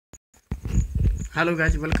Hello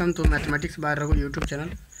guys, welcome to mathematics bye Raghu YouTube channel.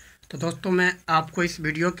 तो दोस्तों, मैं आपको इस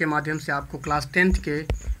वीडियो के माध्यम से आपको क्लास 10th के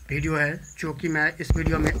वीडियो है जो कि मैं इस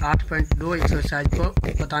वीडियो में 8.2 एक्सरसाइज को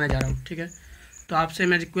बताने जा रहा हूँ। ठीक है, तो आपसे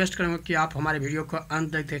मैं रिक्वेस्ट करूँगा कि आप हमारे वीडियो को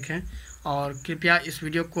अंत तक देखें और कृपया इस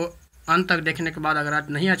वीडियो को अंत तक देखने के बाद अगर आप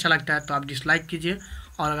नहीं अच्छा लगता है तो आप डिसलाइक कीजिए,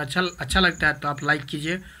 और अगर अच्छा लगता है तो आप लाइक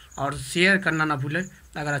कीजिए और शेयर करना ना भूलें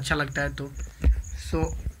अगर अच्छा लगता है तो।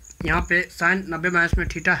 यहाँ पे साइन 90 माइनस में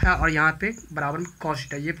थीटा है और यहाँ पे बराबर कॉस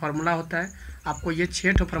थीटा, ये फार्मूला होता है। आपको ये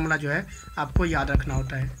 6 फार्मूला जो है आपको याद रखना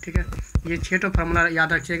होता है। ठीक है, ये 6 फार्मूला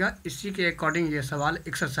याद रखिएगा, इसी के अकॉर्डिंग ये सवाल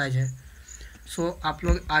एक्सरसाइज है। आप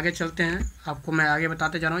लोग आगे चलते हैं, आपको मैं आगे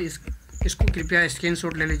बताते जा रहा हूँ। इसको कृपया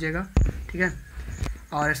स्क्रीनशॉट ले लीजिएगा। ठीक है,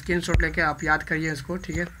 और स्क्रीनशॉट लेके आप याद करिए इसको।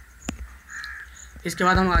 ठीक है, इसके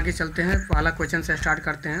बाद हम आगे चलते हैं, पहला क्वेश्चन से स्टार्ट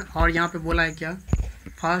करते हैं। और यहाँ पे बोला है क्या,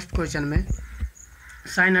 फर्स्ट क्वेश्चन में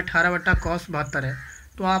साइन 18 बटा कॉस 72 है।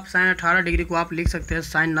 तो आप साइन 18 डिग्री को आप लिख सकते हैं,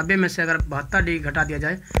 साइन 90 में से अगर 72 डिग्री घटा दिया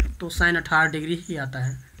जाए तो साइन 18 डिग्री ही आता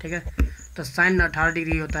है। ठीक है, तो साइन 18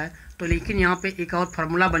 डिग्री होता है। तो लेकिन यहाँ पे एक और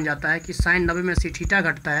फार्मूला बन जाता है कि साइन 90 में से थीटा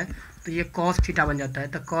घटता है तो ये कॉस थीटा बन जाता है।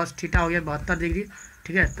 तो कॉस थीटा हो गया 72 डिग्री।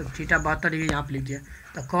 ठीक है, तो थीटा 72 डिग्री यहाँ पे लिख दिया।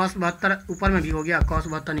 तो कॉस 72 ऊपर में भी हो गया, कॉस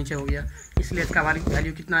 72 नीचे हो गया, इसलिए इसका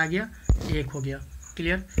वैल्यू कितना आ गया, 1 हो गया।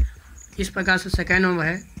 क्लियर। इस प्रकार से सेकेंड नंबर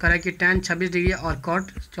है, कह कि tan 26 डिग्री और कॉट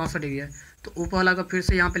 64 डिग्री है। तो ऊपर वाला को फिर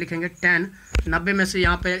से यहाँ पे लिखेंगे, tan 90 में से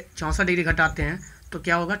यहाँ पे 64 डिग्री घटाते हैं तो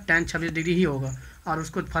क्या होगा, tan 26 डिग्री ही होगा। और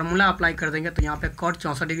उसको फार्मूला अप्लाई कर देंगे तो यहाँ पे कॉट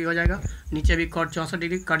 64 डिग्री हो जाएगा, नीचे भी कॉट 64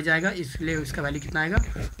 डिग्री कट जाएगा, इसलिए इसका वैल्यू कितना आएगा,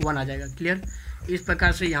 1 आ जाएगा। क्लियर। इस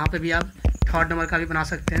प्रकार से यहाँ पर भी आप थर्ड नंबर का भी बना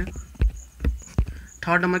सकते हैं।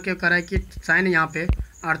 थर्ड नंबर क्या कह रहा है कि साइन यहाँ पे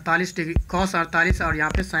 48 डिग्री, कॉस 48 और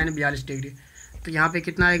यहाँ पे साइन 42 डिग्री। तो यहाँ पे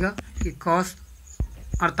कितना आएगा कि कॉस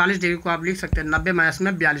 48 डिग्री को आप लिख सकते हैं 90 माइनस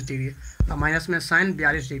में 42 डिग्री और माइनस में साइन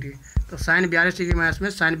 42 डिग्री। तो साइन 42 डिग्री माइनस में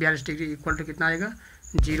साइन 42 डिग्री इक्वल टू कितना आएगा,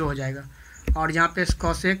 0 हो जाएगा। और यहाँ पे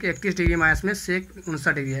कॉसेक 31 डिग्री माइनस में सेक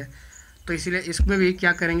 59 डिग्री है। तो इसीलिए इसमें भी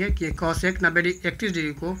क्या करेंगे कि कॉसेक 31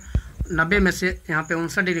 डिग्री को 90 में से यहाँ पे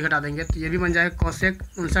 59 डिग्री घटा देंगे तो ये भी बन जाएगा कॉसेक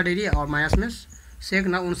 59 डिग्री और माइनस में सेक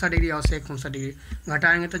 59 डिग्री और सेक 59 डिग्री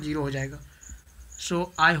घटाएंगे तो 0 हो जाएगा।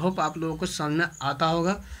 आई होप आप लोगों को समझ में आता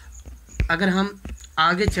होगा। अगर हम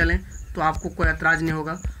आगे चलें तो आपको कोई एतराज़ नहीं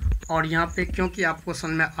होगा। और यहाँ पे क्योंकि आपको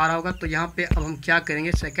समझ में आ रहा होगा तो यहाँ पे अब हम क्या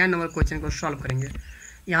करेंगे, सेकेंड नंबर क्वेश्चन को सॉल्व करेंगे।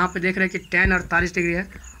 यहाँ पे देख रहे हैं कि tan 48 डिग्री है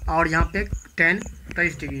और यहाँ पे tan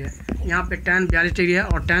 23 डिग्री है, यहाँ पे tan 42 डिग्री है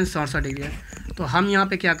और tan 67 डिग्री है। तो हम यहाँ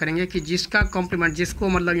पे क्या करेंगे कि जिसका कॉम्प्लीमेंट, जिसको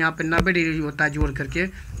मतलब यहाँ पे 90 डिग्री होता है जोड़ करके,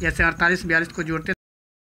 जैसे 48 42 को जोड़ते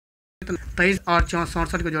 23 और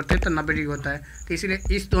 64 को जोड़ते हैं तो 90 डिग्री होता है। तो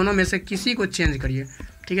इसीलिए इस दोनों में से किसी को चेंज करिए।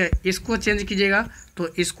 ठीक है, इसको चेंज कीजिएगा तो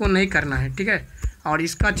इसको नहीं करना है। ठीक है, और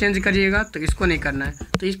इसका चेंज करिएगा तो इसको नहीं करना है।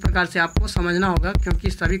 तो इस प्रकार से आपको समझना होगा,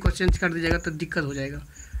 क्योंकि सभी को चेंज कर दीजिएगा तो दिक्कत हो जाएगा,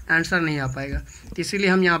 आंसर नहीं आ पाएगा। तो इसीलिए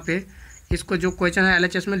हम यहाँ पे इसको जो क्वेश्चन है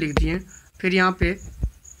LHS में लिख दिए। फिर यहाँ पे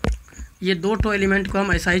ये 2 एलिमेंट को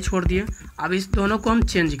हम ऐसा ही छोड़ दिए। अब इस दोनों को हम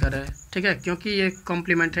चेंज कर रहे हैं। ठीक है, क्योंकि ये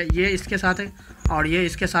कॉम्प्लीमेंट है, ये इसके साथ है और ये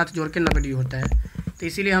इसके साथ जोड़ के 90 डिग्री होता है। तो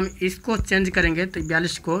इसीलिए हम इसको चेंज करेंगे तो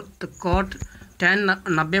 42 को, तो कॉट tan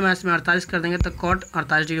 90 में से 48 कर देंगे तो कॉट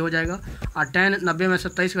 48 डिग्री हो जाएगा। और tan 90 में से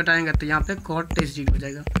 23 घटाएंगे तो यहाँ पे कॉट 23 डिग्री हो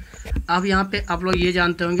जाएगा। अब यहाँ पे आप लोग ये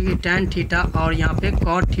जानते होंगे कि tan थीटा और यहाँ पे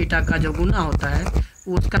कॉट थीटा का जो गुना होता है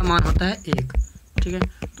उसका मान होता है 1। ठीक है,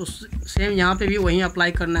 तो सेम यहाँ पे भी वही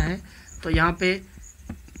अप्लाई करना है। तो यहाँ पे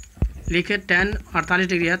लिखे tan 48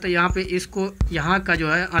 डिग्री है तो यहाँ पे इसको, यहाँ का जो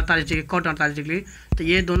है 48 डिग्री, कॉट 48 डिग्री, तो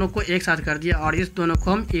ये दोनों को एक साथ कर दिया और इस दोनों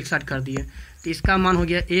को हम एक साथ कर दिए। तो इसका मान हो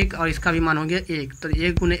गया 1 और इसका भी मान हो गया 1। तो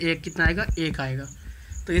 1 गुने 1 कितना आएगा, 1 आएगा।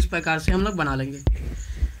 तो इस प्रकार से हम लोग बना लेंगे।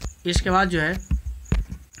 इसके बाद जो है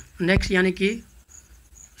नेक्स्ट, यानी कि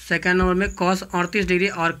सेकेंड नंबर में कॉस 38 डिग्री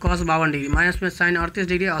और कॉस 52 डिग्री माइनस में साइन 38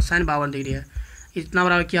 डिग्री और साइन 52 डिग्री है। इतना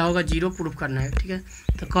बराबर क्या होगा, 0 प्रूफ करना है। ठीक है,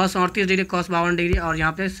 तो कॉस 38 डिग्री कॉस 52 डिग्री और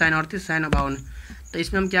यहाँ पे साइन 38 साइन 52। तो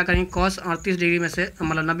इसमें हम क्या करेंगे, कॉस 38 डिग्री में से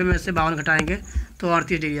मतलब 90 में से 52 घटाएंगे तो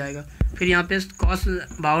 38 डिग्री आएगा। फिर यहाँ पे कॉस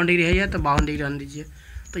 52 डिग्री है तो 52 डिग्री रहने दीजिए।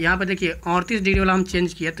 तो यहाँ पे देखिए 38 डिग्री वाला हम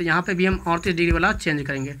चेंज किए, तो यहाँ पे भी हम 38 डिग्री वाला चेंज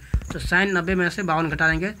करेंगे। तो साइन 90 में से 52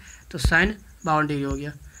 घटाएंगे तो साइन 52 डिग्री हो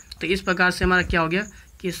गया। तो इस प्रकार से हमारा क्या हो गया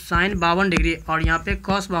कि साइन 52 डिग्री और यहाँ पे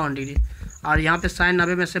कॉस 52 डिग्री, और यहाँ पे साइन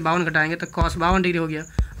 90 में से 52 घटाएंगे तो कॉस 52 डिग्री हो गया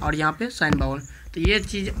और यहाँ पे साइन 52। तो ये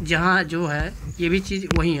चीज़ जहाँ जो है ये भी चीज़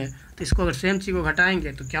वही है। तो इसको अगर सेम चीज़ को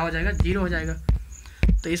घटाएंगे तो क्या हो जाएगा, 0 हो जाएगा।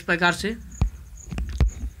 तो इस प्रकार से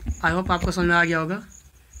आई होप आपको समझ में आ गया होगा,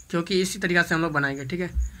 क्योंकि इसी तरीक़ा से हम लोग बनाएंगे। ठीक है,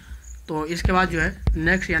 तो इसके बाद जो है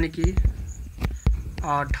नेक्स्ट, यानी कि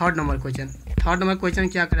थर्ड नंबर क्वेश्चन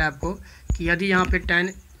क्या करें आपको कि यदि यहाँ पे tan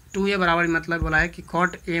 2a बराबर मतलब बोला है कि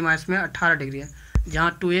cot a माइनस में 18 डिग्री है,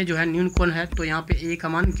 जहाँ 2a जो है न्यून कोण है, तो यहाँ पे a का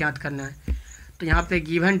मान ज्ञात करना है। तो यहाँ पे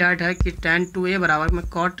गिवन डाट है कि tan 2a बराबर में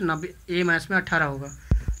cot 90 a माइनस में 18 होगा।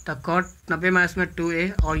 तो cot 90 माइनस में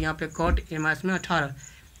 2a और यहाँ पे cot a माइनस में 18,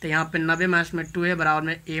 तो यहाँ पे 90 माइनस में 2a बराबर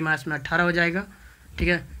में a माइनस में 18 हो जाएगा। ठीक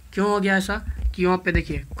है, क्यों हो गया ऐसा कि यहाँ पे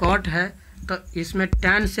देखिए cot है, तो इसमें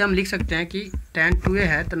tan से हम लिख सकते हैं कि tan 2a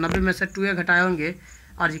है, तो 90 में से 2a घटाए होंगे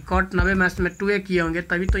और cot 90 माइनस में 2a किए होंगे,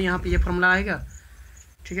 तभी तो यहाँ पे ये फार्मूला आएगा।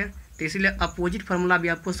 ठीक है, तो इसीलिए अपोजिट फार्मूला भी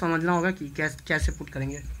आपको समझना होगा कि कैसे पुट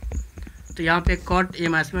करेंगे। तो यहाँ पे cot a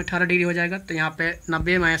माइनस में 18 डिग्री हो जाएगा, तो यहाँ पे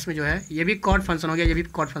 90 माइनस में जो है ये भी cot फंक्शन हो गया, ये भी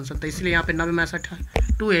cot फंक्शन, तो इसलिए यहाँ पे 90 माइनस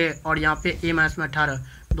 2a और यहाँ पे a माइनस में 18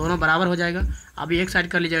 दोनों बराबर हो जाएगा। अभी एक साइड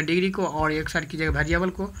कर लीजिएगा डिग्री को और एक साइड कीजिएगा वेरिएबल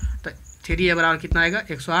को, तो 3a बराबर कितना आएगा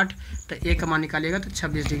 108, तो a का मान निकालिएगा तो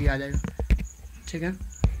 26 डिग्री आ जाएगा। ठीक है,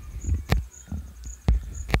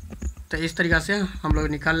 तो इस तरीक़ा से हम लोग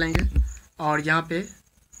निकाल लेंगे, और यहाँ पे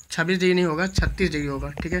 26 डिग्री नहीं होगा 36 डिग्री होगा।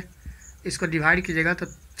 ठीक है, इसको डिवाइड कीजिएगा तो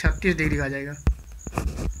 36 डिग्री आ जाएगा,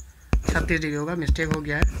 36 डिग्री होगा, मिस्टेक हो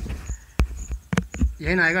गया है,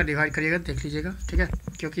 यही ना आएगा, डिवाइड करिएगा देख लीजिएगा। ठीक है,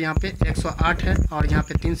 क्योंकि यहाँ पे 108 है और यहाँ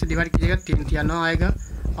पे 3 से डिवाइड कीजिएगा, 3 या 9 आएगा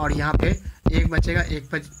और यहाँ पे 1 बचेगा, 1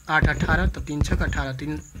 पर 8 18, तो 3 6 18,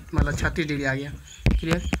 3 मतलब 36 डिग्री आ गया।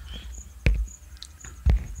 क्लियर।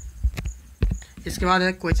 इसके बाद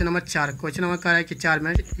है क्वेश्चन नंबर 4। क्वेश्चन नंबर कह रहा है कि 4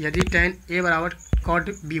 में यदि tan a बराबर cot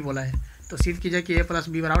b बोला है, तो सिद्ध कीजिए कि a प्लस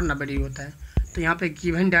b बराबर 90 डिग्री होता है। तो यहाँ पे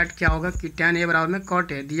गिवन डैट क्या होगा कि tan a बराबर में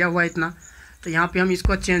cot a दिया हुआ है इतना, तो यहाँ पे हम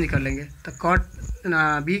इसको चेंज कर लेंगे, तो cot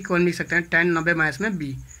b को लिख सकते हैं tan 90 माइनस में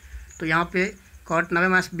b। तो यहाँ पे cot 90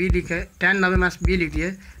 माइनस b लिखे, tan 90 माइनस b लिख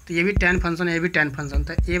दिए, तो ये भी tan फंक्शन है, ये भी tan फंक्शन,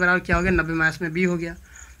 तो a बराबर क्या हो गया 90 माइनस में b हो गया।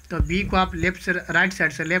 तो b को आप लेफ्ट से राइट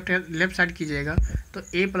साइड से लेफ्ट साइड कीजिएगा, तो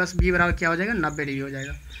a प्लस b बराबर क्या हो जाएगा 90 डिग्री हो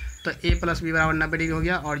जाएगा। तो a प्लस b बराबर 90 डिग्री हो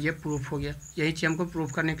गया और ये प्रूफ हो गया। यही चीज़ हमको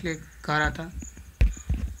प्रूफ करने के लिए कह रहा था।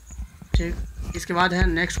 ठीक, इसके बाद है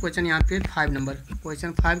नेक्स्ट क्वेश्चन यहाँ पे 5 नंबर।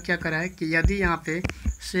 क्वेश्चन 5 क्या कर रहा है कि यदि यहाँ पे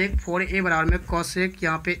सेक 4a बराबर में कॉसेक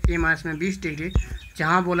यहाँ पे a माइनस में 20 डिग्री,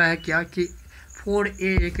 जहाँ बोला है क्या कि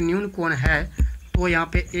 4a एक न्यून कोण है, तो यहाँ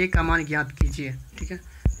पे a का मान ज्ञात कीजिए। ठीक है,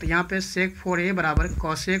 तो यहाँ पे सेक 4a बराबर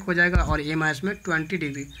कॉसेक हो जाएगा और a माइनस में 20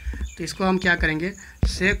 डिग्री। तो इसको हम क्या करेंगे,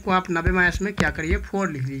 सेक को आप 90 माइनस में क्या करिए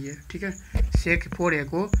 4 लिख लीजिए। ठीक है, सेक 4a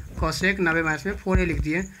को कॉसेक 90 माइनस में 4a लिख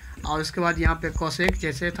दिए, और उसके बाद यहाँ पे कॉसेक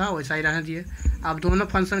जैसे था वैसा ही रहने दिए। अब दोनों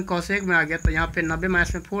फंक्शन कॉसेक में आ गया, तो यहाँ पे 90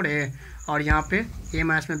 माइनस में 4a और यहाँ पे a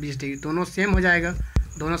माइनस में 20 डिग्री, दोनों सेम हो जाएगा।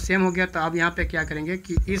 दोनों सेम हो गया, तो अब यहाँ पे क्या करेंगे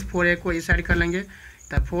कि इस 4a को इस साइड कर लेंगे,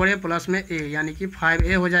 तो 4a प्लस में a यानी कि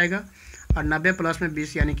 5a हो जाएगा, और 90 प्लस में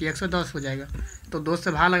 20 यानी कि 110 हो जाएगा। तो 2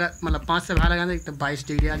 से भाग लगा मतलब 5 से भाग लगाएंगे तो 22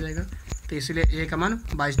 डिग्री आ जाएगा, तो इसलिए a का मान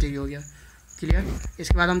 22 डिग्री हो गया। क्लियर।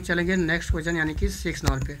 इसके बाद हम चलेंगे नेक्स्ट क्वेश्चन यानी कि 6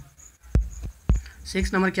 नंबर पे।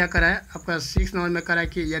 6 नंबर क्या करा है आपका, 6 नंबर में करा है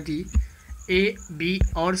कि यदि a b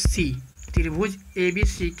और c त्रिभुज a b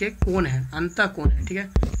c के कोण है, अंतः कोण है। ठीक है,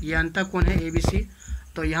 ये अंतः कोण है a b c।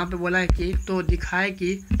 तो यहाँ पे बोला है कि तो दिखाए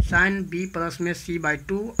कि साइन b प्लस में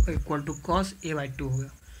c/2 equal to cos a/2 होगा।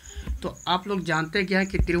 तो आप लोग जानते क्या है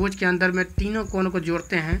कि त्रिभुज के अंदर में तीनों कोण को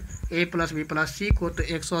जोड़ते हैं a plus b plus c को, तो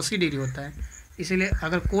 180 डिग्री होता है। इसीलिए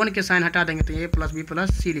अगर कोण के साइन हटा देंगे तो a plus b plus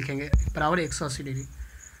c लिखेंगे बराबर 180 डिग्री।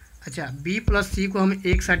 अच्छा, b प्लस c को हम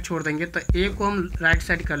एक साइड छोड़ देंगे, तो a को हम राइट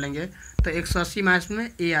साइड कर लेंगे, तो 180 माइनस में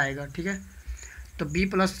a आएगा। ठीक है, तो b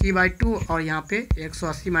प्लस c/2 और यहाँ पे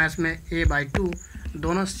 180 माइनस में a/2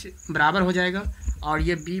 दोनों बराबर हो जाएगा, और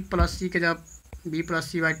ये b प्लस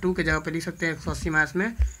c/2 के जगह पे लिख सकते हैं 180 माइनस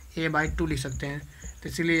में a/2 लिख सकते हैं। तो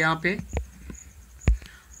इसलिए यहाँ पे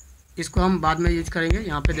इसको हम बाद में यूज करेंगे।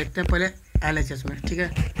 यहाँ पे देखते हैं पहले LHS में। ठीक है,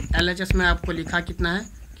 LHS में आपको लिखा कितना है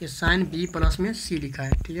कि साइन b प्लस में c लिखा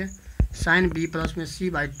है। ठीक है, साइन b प्लस में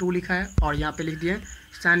c/2 लिखा है, और यहाँ पे लिख दिए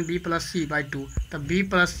साइन b प्लस c/2। तो b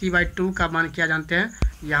प्लस c/2 का मान क्या जानते हैं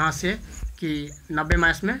यहाँ से कि 90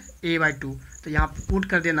 माइनस में a/2, तो यहाँ पुट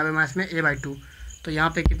कर दिया 90 माइनस में a/2, तो यहाँ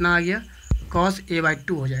पे कितना आ गया कॉस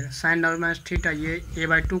a/2 हो जाएगा। साइन 90 माइनस थीटा, ये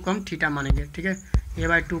a/2 को हम थीटा मानेंगे। ठीक है,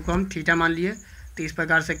 a/2 को हम थीटा मान लिए, तो इस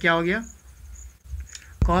प्रकार से क्या हो गया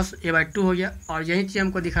कॉस a/2 हो गया। और यही चीज़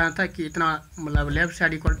हमको दिखाना था कि इतना मतलब left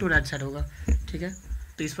side equal to right side होगा। ठीक है,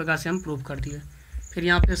 तो इस प्रकार से हम प्रूव कर दिए। फिर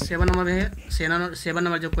यहाँ पे 7 नंबर है, 7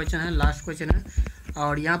 नंबर जो क्वेश्चन है लास्ट क्वेश्चन है,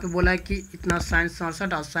 और यहाँ पे बोला है कि इतना साइन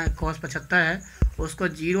 67 और साइन कॉस 75 है, उसको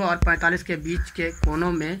 0 और 45 के बीच के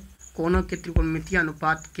कोनों के त्रिकोणमितीय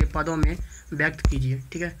अनुपात के पदों में व्यक्त कीजिए।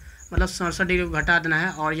 ठीक है, मतलब 67 डिग्री को घटा देना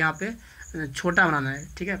है और यहाँ पे छोटा बनाना है।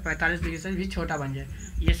 ठीक है, 45 डिग्री से भी छोटा बन जाए,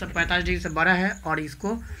 ये सब 45 डिग्री से बड़ा है, और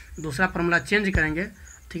इसको दूसरा फॉर्मूला चेंज करेंगे।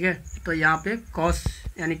 ठीक है, तो यहाँ पे कॉस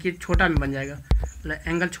यानी कि छोटा में बन जाएगा, मतलब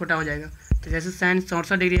एंगल छोटा हो जाएगा। तो जैसे साइन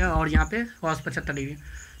 67 डिग्री है और यहाँ पे कॉस 75 डिग्री,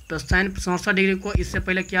 तो साइन 67 डिग्री को इससे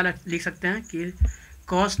पहले क्या लिख सकते हैं कि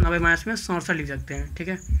कॉस 90 माइनस में 67 लिख सकते हैं। ठीक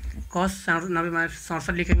है, कॉस 90 माइनस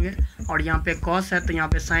 67 लिखेंगे और यहाँ पे कॉस है तो यहाँ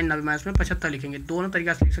पे साइन 90 माइनस में 75 लिखेंगे। दोनों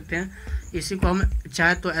तरीक़ा से लिख सकते हैं। इसी को हम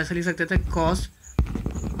चाहे तो ऐसे लिख सकते थे, कॉस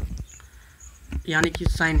यानी कि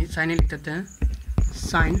साइन ही लिख देते हैं।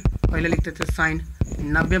 साइन पहले लिखते थे, साइन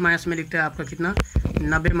 90 माइनस में लिखते हैं आपका कितना,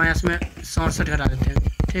 90 माइनस में 67 घटा देते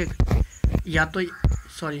हैं। ठीक, या तो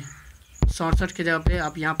सॉरी 67 के जगह पे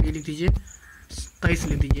आप यहाँ पे लिख दीजिए 23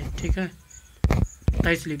 लिख दीजिए। ठीक है,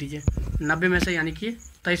 23 लिख दीजिए। 90 में से यानी कि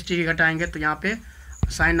 23 डिग्री घटाएंगे तो यहाँ पे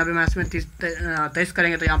साइन 90 माइनस में 23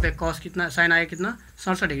 करेंगे तो यहाँ पे कॉस कितना, साइन आएगा कितना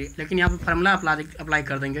 67 डिग्री। लेकिन यहाँ पे फार्मूला अप्लाई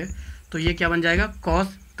कर देंगे तो ये क्या बन जाएगा,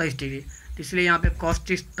 कॉस 23 डिग्री। इसलिए यहाँ पे कॉस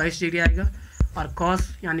 23 डिग्री आएगा और कॉस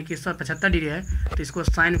यानी कि 75 डिग्री है तो इसको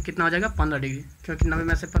साइन कितना हो जाएगा 15 डिग्री, क्योंकि 90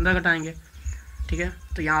 में से 15 घटाएंगे। ठीक है,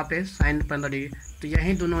 तो यहाँ पे साइन 15 डिग्री, तो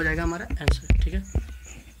यही दोनों हो जाएगा हमारा आंसर। ठीक है,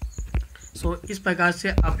 सो इस प्रकार से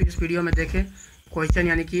आप इस वीडियो में देखें क्वेश्चन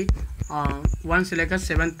यानी कि 1 से लेकर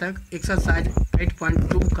 7 तक एक्सरसाइज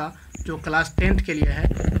 8.2 का जो क्लास 10th के लिए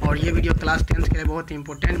है, और ये वीडियो क्लास 10th के लिए बहुत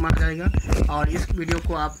इंपॉर्टेंट माना जाएगा। और इस वीडियो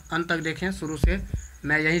को आप अंत तक देखें, शुरू से,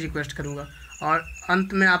 मैं यही रिक्वेस्ट करूँगा। और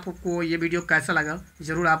अंत में आपको ये वीडियो कैसा लगा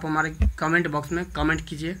ज़रूर आप हमारे कमेंट बॉक्स में कमेंट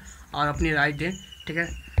कीजिए और अपनी राय दें। ठीक है,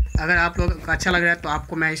 अगर आप लोग को अच्छा लग रहा है तो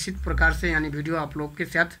आपको मैं इसी प्रकार से यानी वीडियो आप लोग के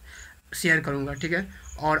साथ शेयर करूँगा। ठीक है,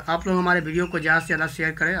 और आप लोग हमारे वीडियो को ज़्यादा से ज़्यादा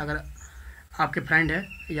शेयर करें। अगर आपके फ्रेंड है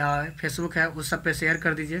या फेसबुक है उस सब पे शेयर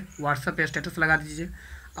कर दीजिए, व्हाट्सएप पे स्टेटस लगा दीजिए।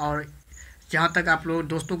 और जहाँ तक आप लोग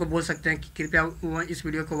दोस्तों को बोल सकते हैं कि कृपया वो इस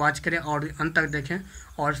वीडियो को वॉच करें और अंत तक देखें।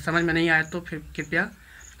 और समझ में नहीं आया तो फिर कृपया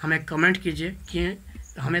हमें कमेंट कीजिए कि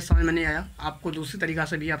हमें समझ में नहीं आया, आपको दूसरी तरीक़ा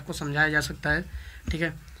से भी आपको समझाया जा सकता है। ठीक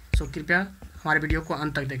है, सो कृपया हमारे वीडियो को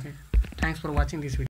अंत तक देखें। Thanks for watching this video.